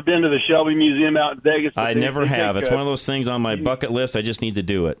know if you've ever been to the Shelby Museum out in Vegas. I never have. It's one of those things on my bucket list. I just need to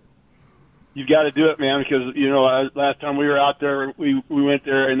do it. You've got to do it, man, because last time we were out there, we went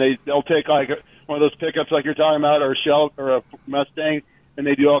there, and they'll take like one of those pickups like you're talking about, or a Shell or a Mustang, and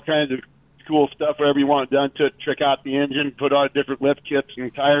they do all kinds of cool stuff, whatever you want done to it, trick out the engine, put on different lift kits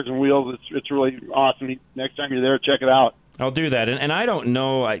and tires and wheels. It's really awesome. Next time you're there, check it out. I'll do that, and I don't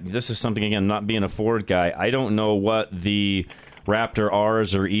know. This is something, again, not being a Ford guy. I don't know what the Raptor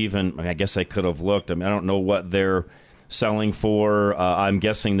R's are even. I guess I could have looked. I don't know what they're selling for. I'm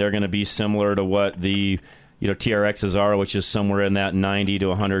guessing they're going to be similar to what the TRXs are, which is somewhere in that 90 to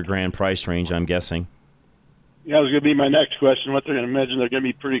 100 grand price range, I'm guessing. Yeah, that was going to be my next question. What they're going to imagine, they're going to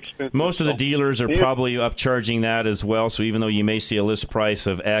be pretty expensive. Most of the dealers are probably upcharging that as well, so even though you may see a list price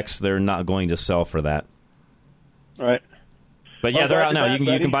of X, they're not going to sell for that. Right. But yeah, they're out now.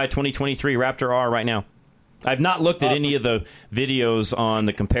 You can buy a 2023 Raptor R right now. I've not looked at any of the videos on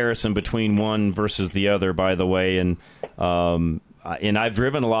the comparison between one versus the other, by the way, and I've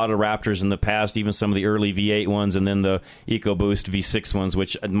driven a lot of Raptors in the past, even some of the early V8 ones, and then the EcoBoost V6 ones.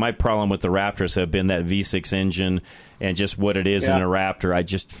 Which my problem with the Raptors have been that V6 engine and just what it is in a Raptor.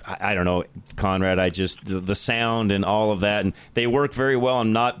 I don't know, Conrad. The sound and all of that, and they work very well.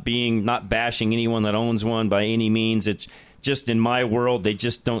 I'm not bashing anyone that owns one by any means. It's just in my world, they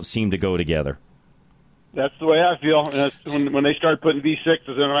just don't seem to go together. That's the way I feel. And that's when they start putting V6s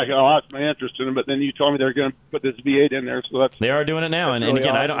in, I lost my interest in them. But then you told me they're going to put this V8 in there, so they are doing it now. And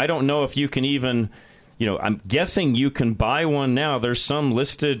again, awesome. I don't know if you can even, I'm guessing you can buy one now. There's some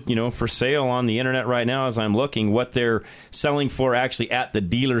listed, for sale on the internet right now as I'm looking. What they're selling for actually at the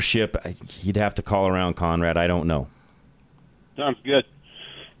dealership, you'd have to call around, Conrad. I don't know. Sounds good.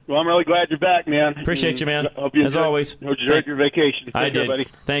 Well, I'm really glad you're back, man. Appreciate you, man. As always. Hope you enjoyed your vacation. I did. Buddy.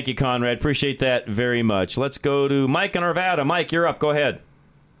 Thank you, Conrad. Appreciate that very much. Let's go to Mike in Arvada. Mike, you're up. Go ahead.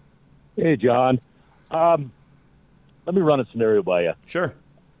 Hey, John. Let me run a scenario by you. Sure.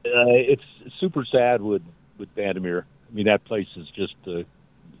 It's super sad with Vandermeer. I mean, that place is just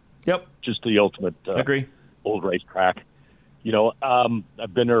just the ultimate agree old racetrack.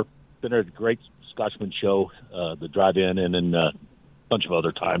 I've been there at the Great Scotchman Show, the drive-in, and then bunch of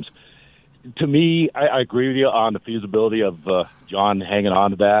other times. To me, I agree with you on the feasibility of John hanging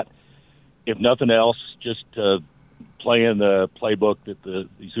on to that. If nothing else, just playing the playbook that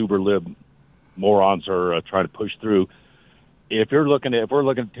these Uber Lib morons are trying to push through. If we're looking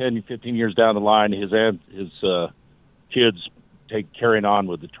 10, 15 years down the line, his kids carrying on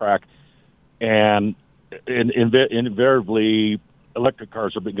with the track, and invariably electric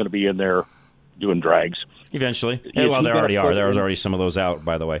cars are going to be in there doing drags eventually. Well, there already are. There's already some of those out,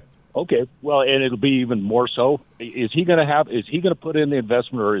 by the way. Okay, well, and it'll be even more so. Is he going to put in the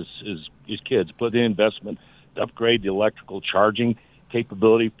investment, or his kids put in the investment to upgrade the electrical charging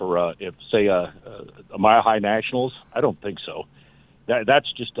capability for if say a Mile High Nationals? I don't think so.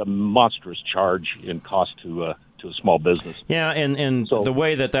 That's just a monstrous charge in cost to a small business. Yeah, and so, the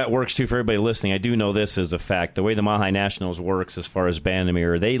way that works, too, for everybody listening, I do know this is a fact. The way the Mile High Nationals works as far as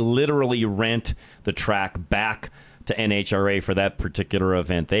Bandimere, they literally rent the track back to NHRA for that particular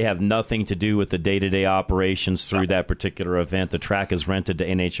event. They have nothing to do with the day-to-day operations through that particular event. The track is rented to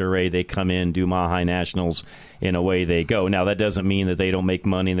NHRA. They come in, do Mile High Nationals, and away they go. Now, that doesn't mean that they don't make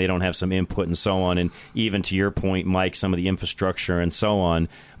money and they don't have some input and so on, and even to your point, Mike, some of the infrastructure and so on.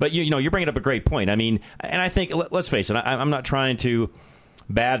 But, you're bringing up a great point. I mean, and I think, let's face it, I'm not trying to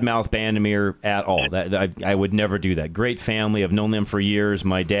badmouth Bandimere at all. I would never do that. Great family. I've known them for years.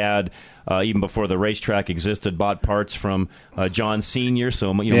 My dad, even before the racetrack existed, bought parts from John Sr.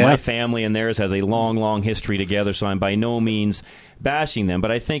 So, my family and theirs has a long, long history together, so I'm by no means bashing them.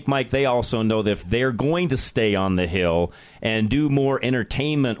 But I think, Mike, they also know that if they're going to stay on the hill and do more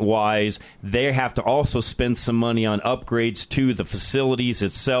entertainment-wise, they have to also spend some money on upgrades to the facilities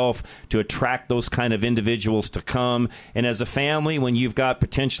itself to attract those kind of individuals to come. And as a family, when you've got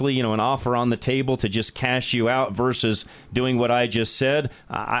potentially, an offer on the table to just cash you out versus doing what I just said,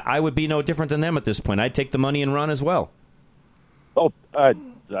 I would be no different than them at this point. I'd take the money and run as well. Oh,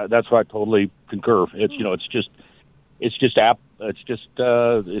 that's why I totally concur. It's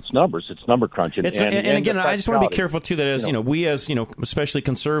numbers. It's number crunching. And again, I just want to be careful too that as we as especially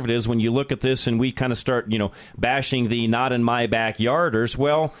conservatives, when you look at this and we kind of start bashing the not in my backyarders,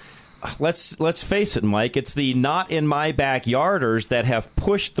 well, let's face it, Mike, it's the not in my backyarders that have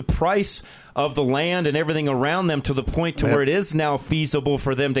pushed the price of the land and everything around them to the point to where it is now feasible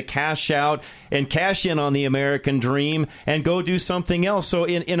for them to cash out and cash in on the American dream and go do something else. So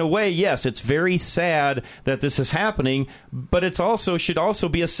in a way, yes, it's very sad that this is happening, but it's also should also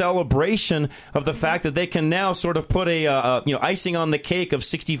be a celebration of the fact that they can now sort of put a icing on the cake of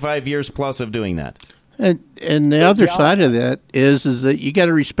 65 years plus of doing that. And the other side of that is that you got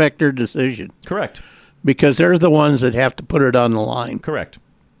to respect their decision. Correct. Because they're the ones that have to put it on the line. Correct.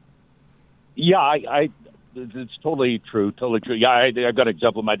 Yeah, it's totally true. Totally true. Yeah, I've got an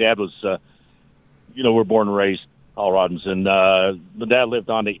example. My dad was, we're born and raised Coloradans, and my dad lived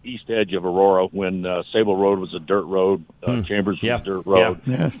on the east edge of Aurora when Sable Road was a dirt road, Chambers was a dirt road.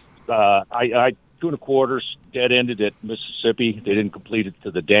 Yeah. I 2 1/4 dead ended at Mississippi. They didn't complete it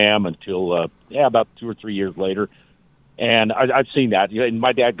to the dam until about 2 or 3 years later, and I've seen that. And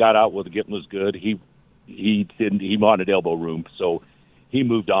my dad got out with getting was good. He wanted elbow room, so he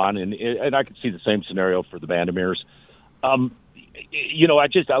moved on, and I could see the same scenario for the Bandimers. Like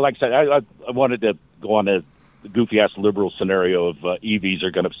I said, I wanted to go on the goofy ass liberal scenario of EVs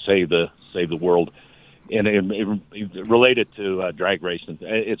are going to save the world, and related to drag racing,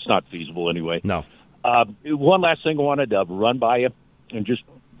 it's not feasible anyway. No. One last thing I wanted to run by you, and just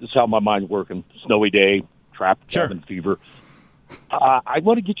this is how my mind's working. Snowy day, traffic, cabin fever. I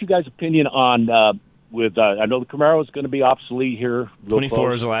want to get you guys' opinion on. I know the Camaro is going to be obsolete here.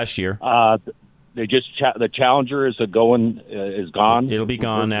 24 is the last year. The Challenger is gone. It'll be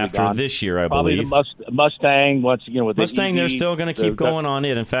gone after this year, I believe. Probably the Mustang. With Mustang, the EV, they're still going to keep going on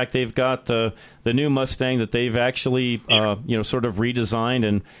it. In fact, they've got the new Mustang that they've actually sort of redesigned,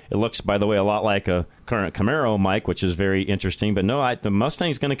 and it looks, by the way, a lot like a current Camaro, Mike, which is very interesting. But no, the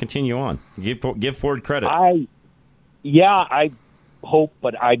Mustang's going to continue on. Give Ford credit. I hope,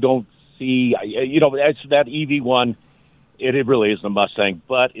 but I don't. That's that EV one. It really isn't a Mustang,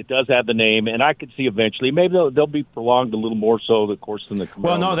 but it does have the name, and I could see eventually maybe they'll be prolonged a little more so, of course, than the Camaro.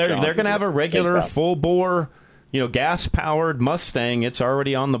 Well, no, they're going to have a regular full bore, gas powered Mustang. It's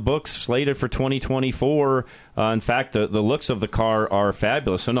already on the books, slated for 2024. In fact, the looks of the car are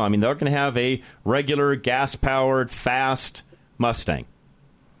fabulous. So no, I mean they're going to have a regular gas powered fast Mustang.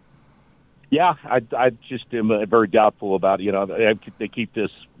 Yeah, I just am very doubtful about they keep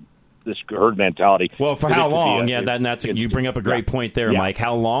this herd mentality. Well, for how long? You bring up a great point there, Mike.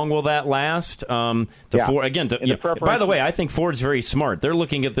 How long will that last? By the way, I think Ford's very smart. They're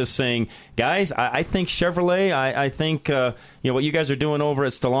looking at this saying, guys, I think Chevrolet, I think what you guys are doing over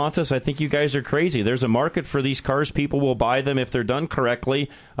at Stellantis, I think you guys are crazy. There's a market for these cars. People will buy them if they're done correctly.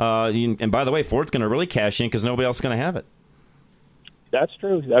 And by the way, Ford's going to really cash in because nobody else is going to have it. That's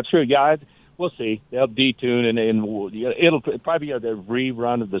true. Yeah. we'll see. They'll detune, and it'll probably be a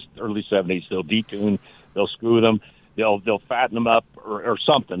rerun of the early 70s. They'll detune, they'll screw them, they'll fatten them up or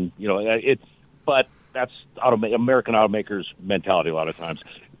something. But that's American automakers' mentality a lot of times.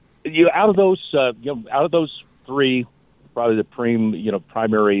 Out of those three, probably the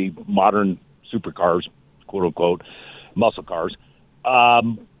primary modern supercars, quote unquote, muscle cars.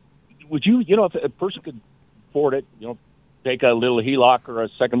 Would you, if a person could afford it, take a little HELOC or a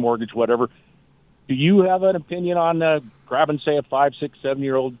second mortgage, whatever, do you have an opinion on grabbing, say, a 5, 6,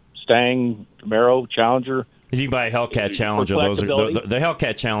 7-year-old Stang, Camaro, Challenger? If you can buy a Hellcat Challenger, those are the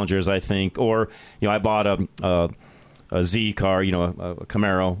Hellcat Challengers, I think. Or, I bought a Z car, a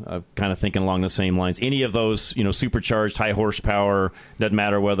Camaro, kind of thinking along the same lines. Any of those, supercharged, high horsepower, doesn't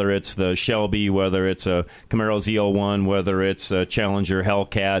matter whether it's the Shelby, whether it's a Camaro ZL1, whether it's a Challenger,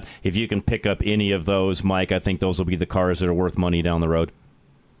 Hellcat. If you can pick up any of those, Mike, I think those will be the cars that are worth money down the road.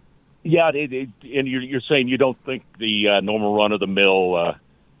 Yeah, and you're saying you don't think the normal run-of-the-mill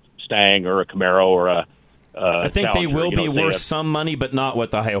Stang or a Camaro or a I think Challenger, they will be worth some money, but not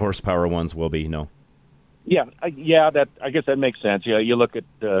what the high horsepower ones will be, no. Yeah, that I guess that makes sense. Yeah, you look at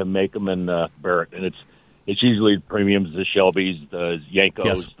Macomb and Barrett, and it's usually premiums, the Shelbys, the Yankos,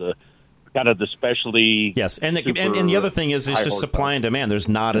 yes. The kind of the specialty. Yes, and the other thing is it's just supply and demand. There's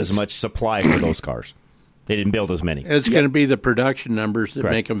not as much supply for those cars. They didn't build as many. It's going to be the production numbers that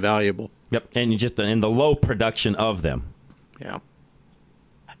make them valuable. Yep, and just in the low production of them. Yeah,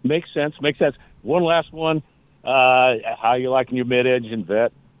 makes sense. One last one. How you liking your mid-engine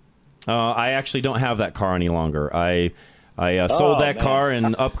vet? I actually don't have that car any longer. I sold that car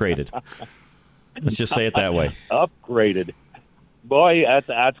and upgraded. Let's just say it that way. Upgraded. Boy,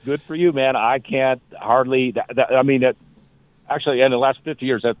 that's good for you, man. I can't hardly. Actually, in the last 50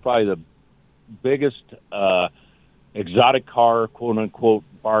 years, that's probably the biggest exotic car, quote unquote,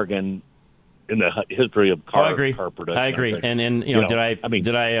 bargain in the history of car production. I agree. And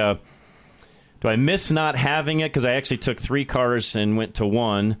do I miss not having it? Because I actually took 3 cars and went to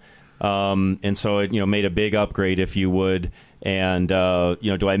 1. And so it, made a big upgrade, if you would. And,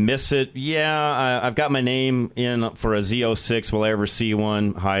 do I miss it? Yeah, I've got my name in for a Z06. Will I ever see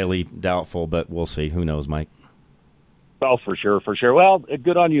one? Highly doubtful, but we'll see. Who knows, Mike? Well, for sure. Well,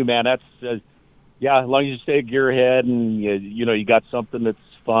 good on you, man. That's, as long as you stay gearhead and, you got something that's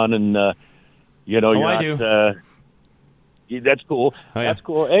fun and, I do. That's cool. Oh, yeah. That's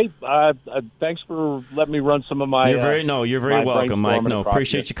cool. Hey, thanks for letting me run some of my. You're very welcome, Mike. No,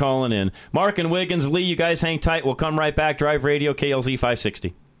 appreciate you calling in. Mark and Wiggins, Lee, you guys hang tight. We'll come right back. Drive Radio, KLZ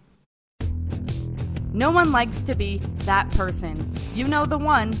 560. No one likes to be that person. You know the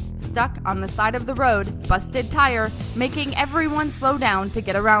one, stuck on the side of the road, busted tire, making everyone slow down to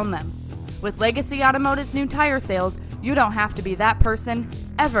get around them. With Legacy Automotive's new tire sales, you don't have to be that person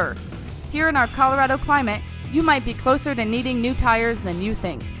ever. Here in our Colorado climate, you might be closer to needing new tires than you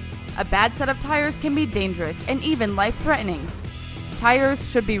think. A bad set of tires can be dangerous and even life-threatening. Tires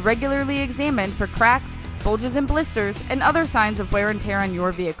should be regularly examined for cracks, bulges and blisters, and other signs of wear and tear on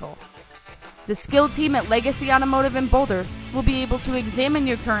your vehicle. The skilled team at Legacy Automotive in Boulder will be able to examine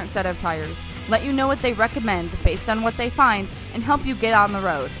your current set of tires, let you know what they recommend based on what they find, and help you get on the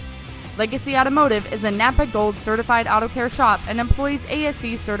road. Legacy Automotive is a Napa Gold certified auto care shop and employs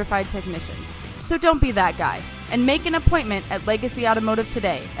ASE certified technicians. So don't be that guy, and make an appointment at Legacy Automotive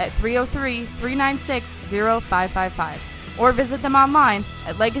today at 303-396-0555, or visit them online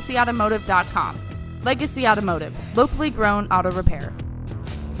at legacyautomotive.com. Legacy Automotive, locally grown auto repair.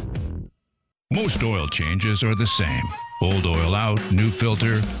 Most oil changes are the same. Old oil out, new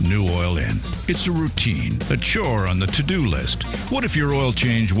filter, new oil in. It's a routine, a chore on the to-do list. What if your oil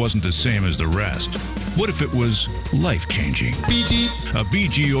change wasn't the same as the rest? What if it was life-changing? BG. A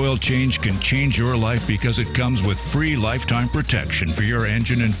BG oil change can change your life because it comes with free lifetime protection for your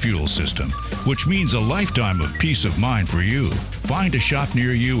engine and fuel system, which means a lifetime of peace of mind for you. Find a shop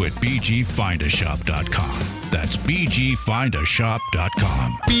near you at bgfindashop.com. That's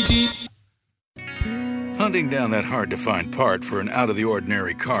bgfindashop.com. BG. Hunting down that hard-to-find part for an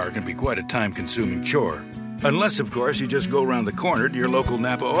out-of-the-ordinary car can be quite a time-consuming chore. Unless, of course, you just go around the corner to your local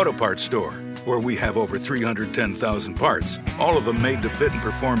Napa Auto Parts store, where we have over 310,000 parts, all of them made to fit and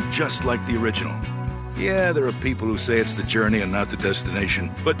perform just like the original. Yeah, there are people who say it's the journey and not the destination,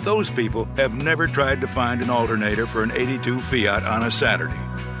 but those people have never tried to find an alternator for an 82 Fiat on a Saturday.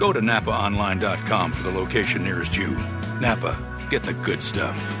 Go to NapaOnline.com for the location nearest you. Napa, get the good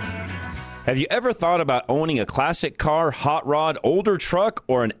stuff. Have you ever thought about owning a classic car, hot rod, older truck,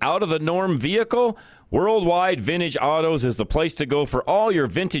 or an out-of-the-norm vehicle? Worldwide Vintage Autos is the place to go for all your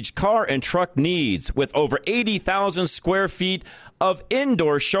vintage car and truck needs. With over 80,000 square feet of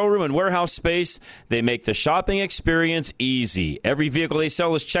indoor showroom and warehouse space, they make the shopping experience easy. Every vehicle they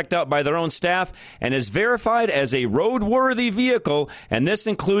sell is checked out by their own staff and is verified as a roadworthy vehicle, and this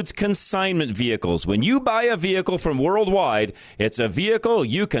includes consignment vehicles. When you buy a vehicle from Worldwide, it's a vehicle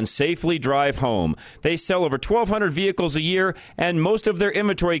you can safely drive home. They sell over 1,200 vehicles a year, and most of their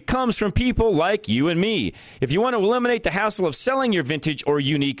inventory comes from people like you and me. If you want to eliminate the hassle of selling your vintage or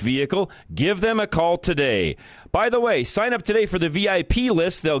unique vehicle, give them a call today. By the way, sign up today for the VIP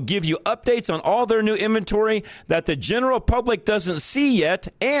list. They'll give you updates on all their new inventory that the general public doesn't see yet,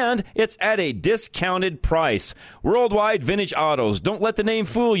 and it's at a discounted price. Worldwide Vintage Autos. Don't let the name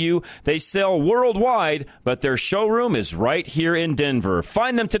fool you. They sell worldwide, but their showroom is right here in Denver.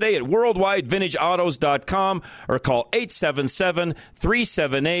 Find them today at worldwidevintageautos.com or call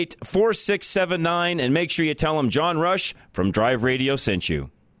 877-378-4679 and make sure you tell them John Rush from Drive Radio sent you.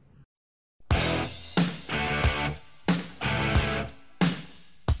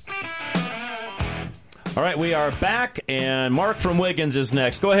 All right, we are back, and Mark from Wiggins is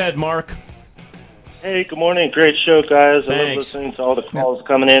next. Go ahead, Mark. Hey, good morning. Great show, guys. Thanks. I love listening to all the calls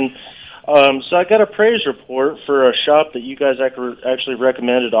coming in. So I got a praise report for a shop that you guys actually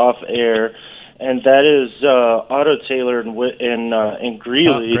recommended off air, and that is Auto Tailor in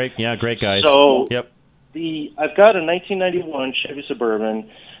Greeley. Great, yeah, great guys. So yep. I've got a 1991 Chevy Suburban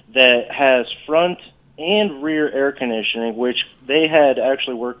that has front and rear air conditioning, which they had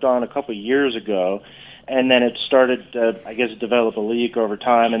actually worked on a couple years ago. And then it started, I guess, develop a leak over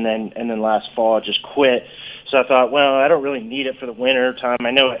time, and then last fall it just quit. So I thought, well, I don't really need it for the winter time.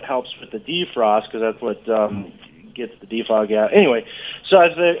 I know it helps with the defrost because that's what gets the defog out. Anyway, so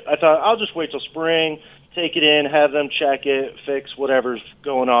I thought I'll just wait till spring, take it in, have them check it, fix whatever's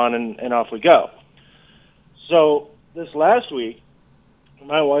going on, and off we go. So this last week,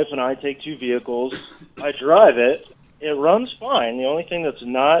 my wife and I take two vehicles. I drive it. It runs fine. The only thing that's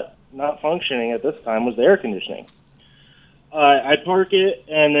not functioning at this time was the air conditioning. I park it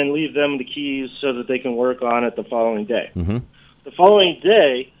and then leave them the keys so that they can work on it the following day. Mm-hmm. The following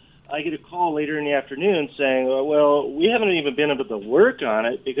day, I get a call later in the afternoon saying, well, we haven't even been able to work on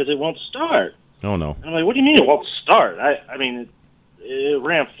it because it won't start. Oh, no. And I'm like, what do you mean it won't start? I mean, it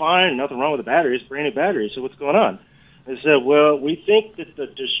ran fine, nothing wrong with the battery. It's a brand new battery, so what's going on? They said, well, we think that the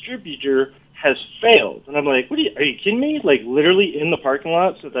distributor has failed. And I'm like, are you kidding me? Like, literally in the parking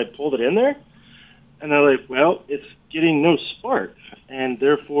lot since I pulled it in there? And they're like, well, it's getting no spark, and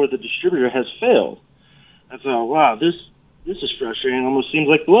therefore the distributor has failed. I thought, wow, this is frustrating. It almost seems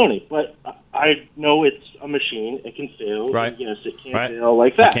like baloney. But I know it's a machine. It can fail. Right. Yes, it can fail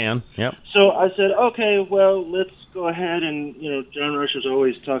like that. It can, yep. So I said, okay, well, let's go ahead and, John Rush is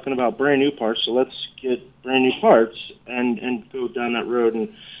always talking about brand new parts, so let's get brand new parts and go down that road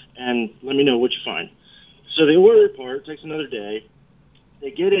and let me know what you find. So they order a part. It takes another day. They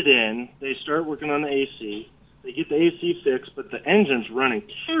get it in. They start working on the AC. They get the AC fixed, but the engine's running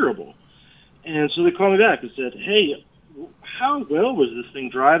terrible. And so they call me back and said, hey, how well was this thing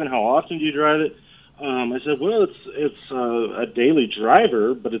driving? How often do you drive it? I said, well, it's a daily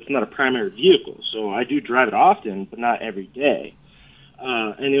driver, but it's not a primary vehicle. So I do drive it often, but not every day.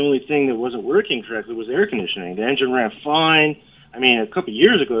 And the only thing that wasn't working correctly was air conditioning. The engine ran fine. I mean, a couple of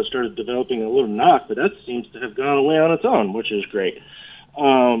years ago, it started developing a little knock, but that seems to have gone away on its own, which is great.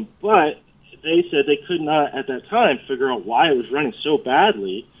 But they said they could not, at that time, figure out why it was running so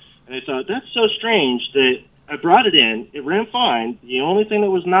badly. And they thought, that's so strange that I brought it in. It ran fine. The only thing that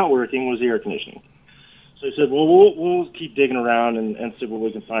was not working was the air conditioning. So I said, well, we'll keep digging around and see what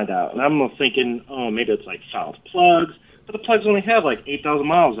we can find out. And I'm thinking, oh, maybe it's like fouled plugs. But the plugs only have like 8,000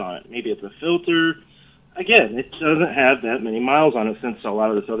 miles on it. Maybe it's a filter. Again, it doesn't have that many miles on it since a lot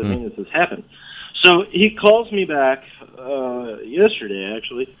of this other maintenance has happened. So he calls me back yesterday,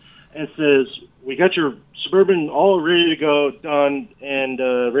 actually, and says, we got your Suburban all ready to go, done, and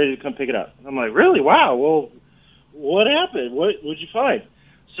ready to come pick it up. I'm like, really? Wow. Well, what happened? What'd you find?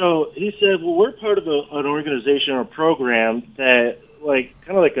 So he said, well, we're part of an organization or program that, kind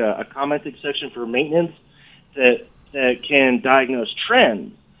of like a commenting section for maintenance that can diagnose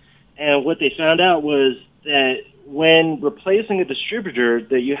trends. And what they found out was that when replacing a distributor,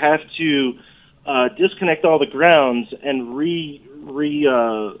 that you have to disconnect all the grounds and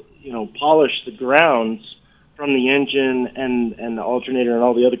polish the grounds from the engine and the alternator and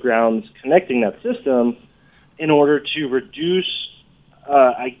all the other grounds connecting that system in order to reduce,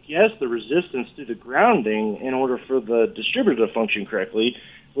 the resistance to the grounding in order for the distributor to function correctly,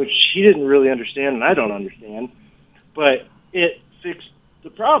 which he didn't really understand and I don't understand. But it fixed the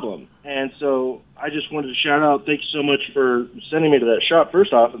problem. And so I just wanted to shout out, thank you so much for sending me to that shop,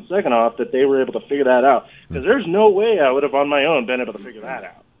 first off, and second off, that they were able to figure that out. Because there's no way I would have on my own been able to figure that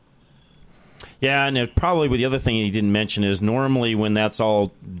out. Yeah, and probably the other thing you didn't mention is normally when that's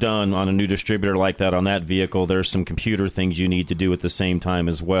all done on a new distributor like that on that vehicle, there's some computer things you need to do at the same time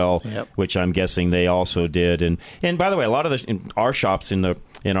as well, which I'm guessing they also did. And by the way, a lot of our shops in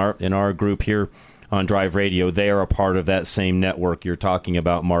our group here on Drive Radio, they are a part of that same network you're talking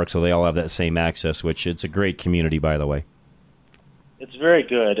about, Mark, so they all have that same access, which it's a great community, by the way. It's very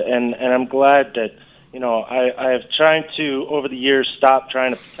good, and I'm glad that, I have tried to, over the years, stop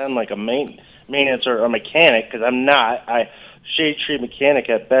trying to pretend like a maintenance or a mechanic, because I'm not. I shade tree mechanic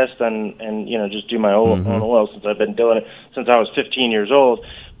at best, and just do my own oil, since I've been doing it since I was 15 years old.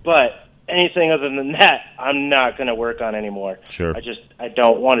 But anything other than that, I'm not going to work on anymore. Sure. I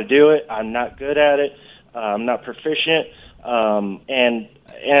don't want to do it. I'm not good at it. I'm not proficient, and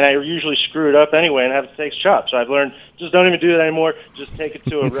I usually screw it up anyway and have to take shops. So I've learned, just don't even do that anymore. Just take it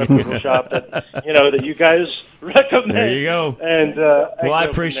to a reputable shop that you guys recommend. There you go. And I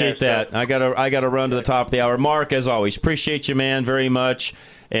appreciate that. I gotta run to the top of the hour. Mark, as always, appreciate you, man, very much.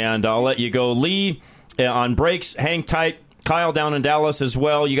 And I'll let you go. Lee, on breaks, hang tight. Kyle down in Dallas as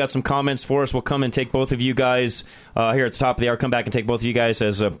well. You got some comments for us. We'll come and take both of you guys here at the top of the hour. Come back and take both of you guys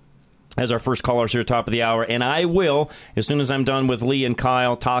as our first callers here at the top of the hour. And I will, as soon as I'm done with Lee and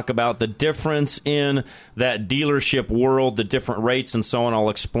Kyle, talk about the difference in that dealership world, the different rates and so on.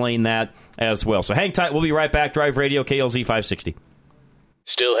 I'll explain that as well. So hang tight. We'll be right back. Drive Radio, KLZ 560.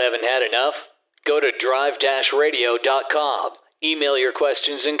 Still haven't had enough? Go to drive-radio.com. Email your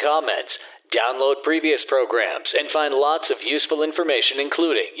questions and comments. Download previous programs and find lots of useful information,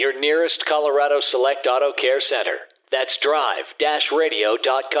 including your nearest Colorado Select Auto Care Center. That's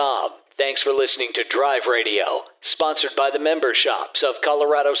drive-radio.com. Thanks for listening to Drive Radio, sponsored by the member shops of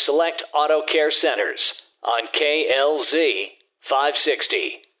Colorado Select Auto Care Centers on KLZ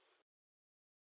 560.